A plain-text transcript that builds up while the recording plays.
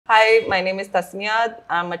Hi, my name is Tasmia.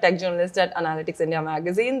 I'm a tech journalist at Analytics India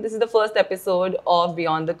magazine. This is the first episode of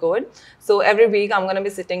Beyond the Code. So every week I'm going to be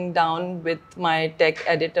sitting down with my tech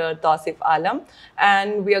editor, Tausif Alam,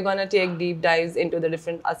 and we are going to take deep dives into the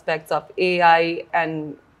different aspects of AI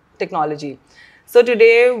and technology. So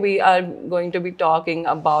today we are going to be talking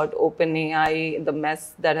about OpenAI, the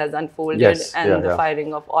mess that has unfolded, and the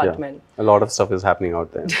firing of Altman. A lot of stuff is happening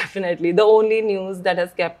out there. Definitely. The only news that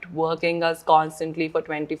has kept working us constantly for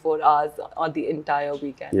 24 hours on the entire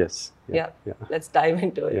weekend. Yes. Yeah. Let's dive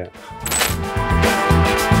into it. Yeah.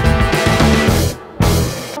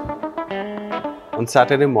 On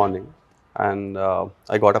Saturday morning, and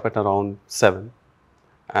I got up at around 7,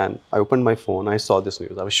 and I opened my phone. I saw this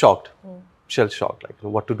news. I was shocked. Shell shocked, like,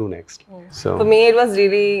 what to do next. So for me, it was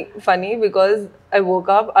really funny because I woke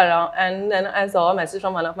up around and then I saw a message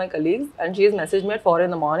from one of my colleagues, and she's messaged me at 4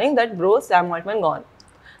 in the morning that, bro, Sam Altman gone.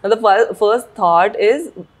 Now the first thought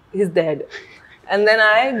is he's dead, and then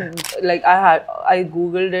I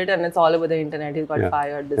googled it, and it's all over the internet. He's got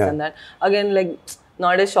fired, this and that. Again, like,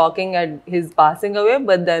 not as shocking at his passing away,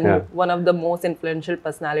 but then one of the most influential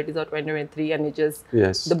personalities of 2023, and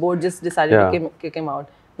the board just decided to kick him out.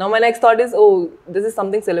 Now my next thought is, oh, this is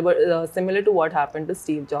something similar to what happened to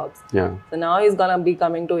Steve Jobs. Yeah. So now he's gonna be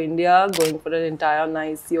coming to India, going for an entire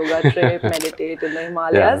nice yoga trip, meditate in the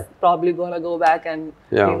Himalayas. Probably gonna go back and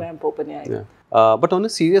revamp OpenAI. Yeah. But on a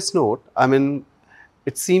serious note, I mean,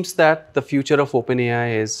 it seems that the future of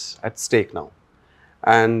OpenAI is at stake now,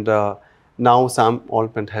 and now Sam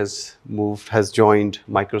Altman has joined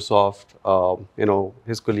Microsoft.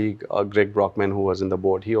 His colleague Greg Brockman, who was in the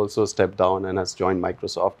board, he also stepped down and has joined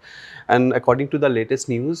Microsoft. And according to the latest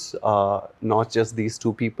news, not just these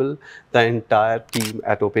two people, the entire team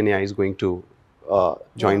at OpenAI is going to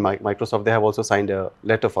join Microsoft. They have also signed a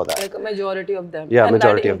letter for that. Like a majority of them. Yeah, and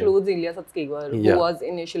majority that includes Ilya Sutskever, who was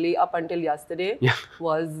initially, up until yesterday,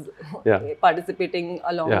 was participating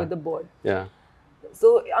along with the board. Yeah.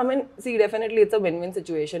 So, I mean, see, definitely it's a win-win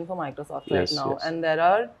situation for Microsoft right now. And there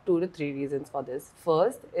are 2 to 3 reasons for this.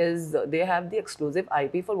 First is they have the exclusive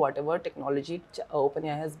IP for whatever technology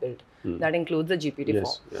OpenAI has built. That includes the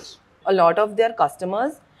GPT-4. Yes. A lot of their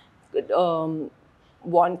customers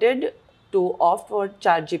wanted to opt for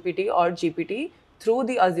ChatGPT or GPT through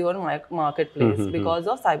the Azure marketplace because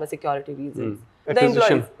of cybersecurity reasons. The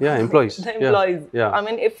employees. The employees. Yeah. I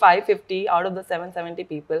mean, if 550 out of the 770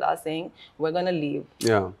 people are saying we're going to leave.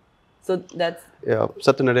 Yeah. So that's... Yeah.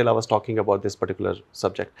 Satya Nadella was talking about this particular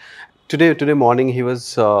subject. Today morning, he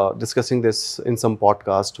was discussing this in some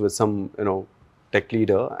podcast with some, tech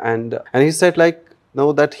leader. And he said,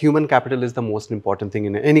 that human capital is the most important thing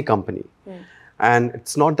in any company. And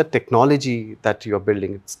it's not the technology that you're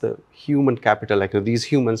building, it's the human capital. Like these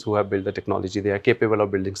humans who have built the technology, they are capable of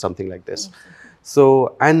building something like this.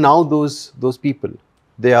 So, and now those people,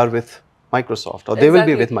 they are with Microsoft, or they will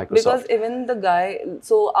be with Microsoft. Because even the guy,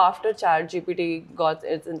 so after ChatGPT got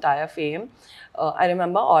its entire fame, I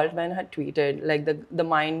remember Altman had tweeted, like the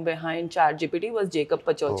mind behind ChatGPT was Jacob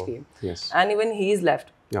Pachochki. Yes. And even he's left.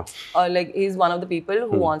 Yeah. Like he's one of the people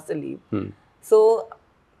who wants to leave. So,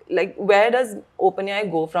 like, where does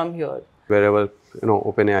OpenAI go from here? Wherever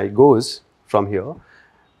OpenAI goes from here,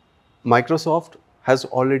 Microsoft has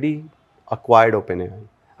already acquired OpenAI.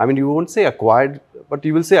 I mean, you won't say acquired, but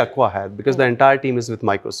you will say acquired because the entire team is with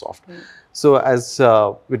Microsoft. So as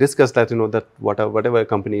we discussed that, that whatever a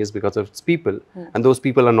company is because of its people, and those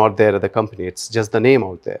people are not there at the company, it's just the name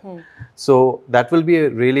out there. So that will be a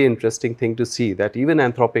really interesting thing to see, that even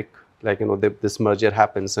Anthropic, this merger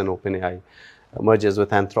happens and OpenAI merges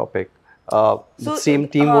with Anthropic. So same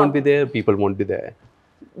team won't be there, people won't be there.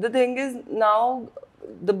 The thing is, now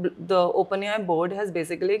the OpenAI board has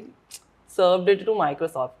basically served it to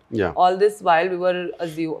Microsoft. Yeah. All this while we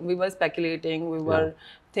were speculating, we were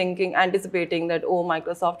thinking, anticipating that, oh,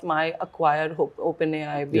 Microsoft might acquire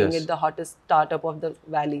OpenAI, being it the hottest startup of the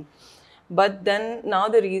valley. But then now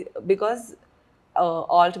because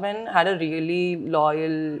Altman had a really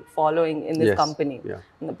loyal following in this company.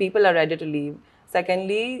 People are ready to leave.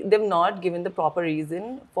 Secondly, they've not given the proper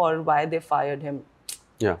reason for why they fired him.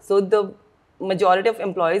 So the majority of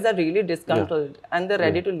employees are really disgruntled and they're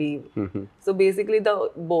ready to leave. So basically,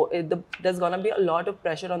 there's going to be a lot of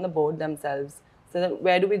pressure on the board themselves. So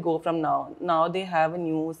where do we go from now? Now they have a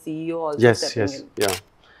new CEO also stepping in. Yeah.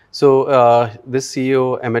 So this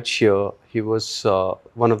CEO, Emmett Shear, he was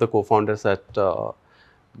one of the co-founders at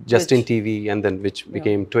Justin TV, and then which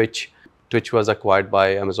became Twitch. Twitch was acquired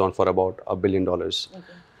by Amazon for about $1 billion.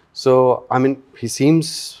 So, I mean, he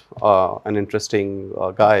seems an interesting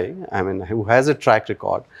guy, I mean, who has a track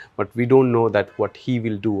record, but we don't know that what he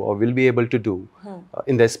will do or will be able to do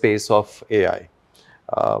in the space of AI,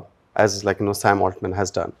 as like, Sam Altman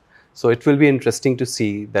has done. So it will be interesting to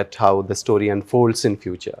see that how the story unfolds in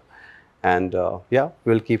future. And yeah,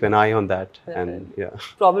 we'll keep an eye on that. Definitely. And yeah.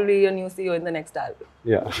 Probably a new CEO in the next album.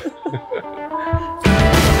 Yeah.